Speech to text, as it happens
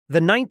The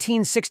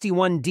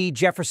 1961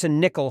 Jefferson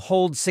nickel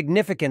holds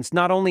significance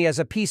not only as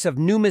a piece of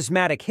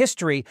numismatic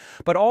history,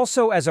 but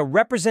also as a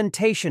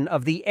representation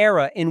of the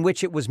era in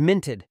which it was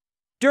minted.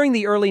 During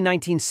the early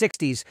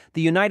 1960s, the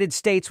United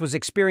States was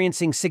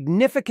experiencing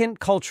significant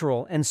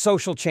cultural and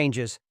social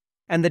changes,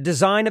 and the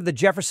design of the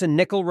Jefferson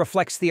nickel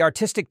reflects the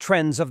artistic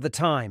trends of the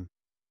time.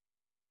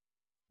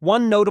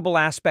 One notable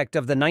aspect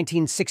of the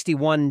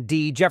 1961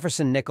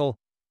 Jefferson nickel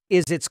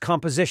is its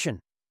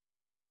composition.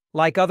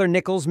 Like other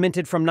nickels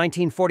minted from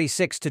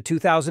 1946 to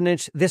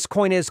 2000, this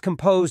coin is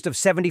composed of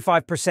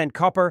 75%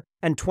 copper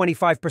and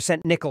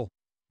 25% nickel.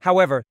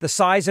 However, the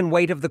size and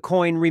weight of the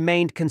coin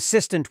remained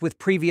consistent with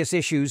previous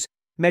issues,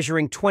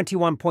 measuring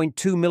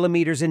 21.2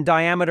 millimeters in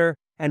diameter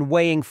and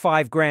weighing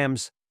 5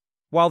 grams.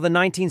 While the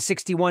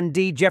 1961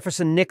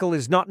 Jefferson nickel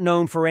is not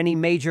known for any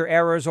major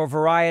errors or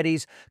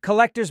varieties,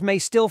 collectors may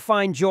still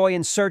find joy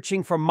in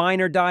searching for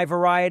minor die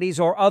varieties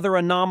or other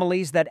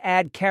anomalies that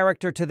add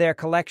character to their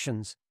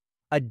collections.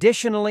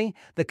 Additionally,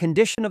 the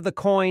condition of the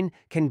coin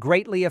can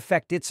greatly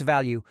affect its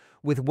value,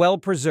 with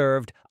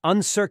well-preserved,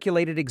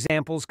 uncirculated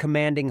examples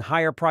commanding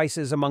higher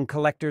prices among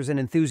collectors and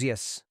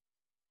enthusiasts.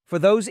 For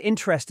those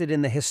interested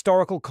in the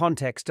historical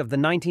context of the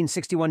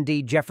 1961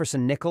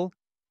 Jefferson nickel,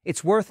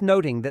 it's worth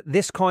noting that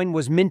this coin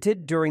was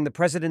minted during the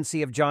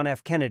presidency of John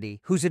F. Kennedy,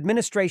 whose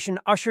administration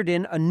ushered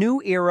in a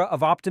new era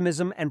of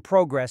optimism and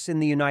progress in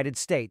the United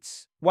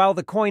States. While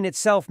the coin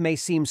itself may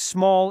seem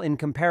small in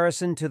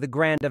comparison to the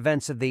grand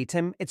events of the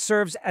time, it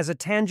serves as a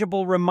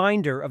tangible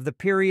reminder of the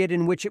period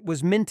in which it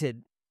was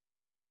minted.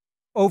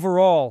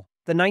 Overall,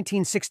 the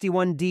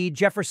 1961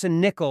 Jefferson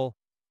nickel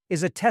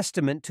is a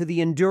testament to the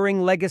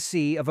enduring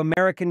legacy of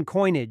American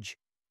coinage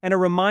and a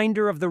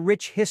reminder of the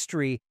rich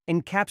history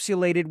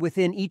encapsulated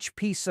within each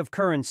piece of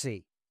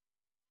currency.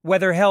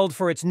 Whether held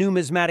for its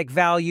numismatic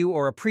value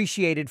or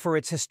appreciated for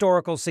its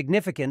historical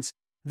significance,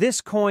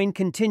 this coin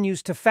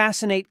continues to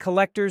fascinate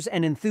collectors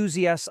and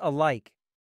enthusiasts alike.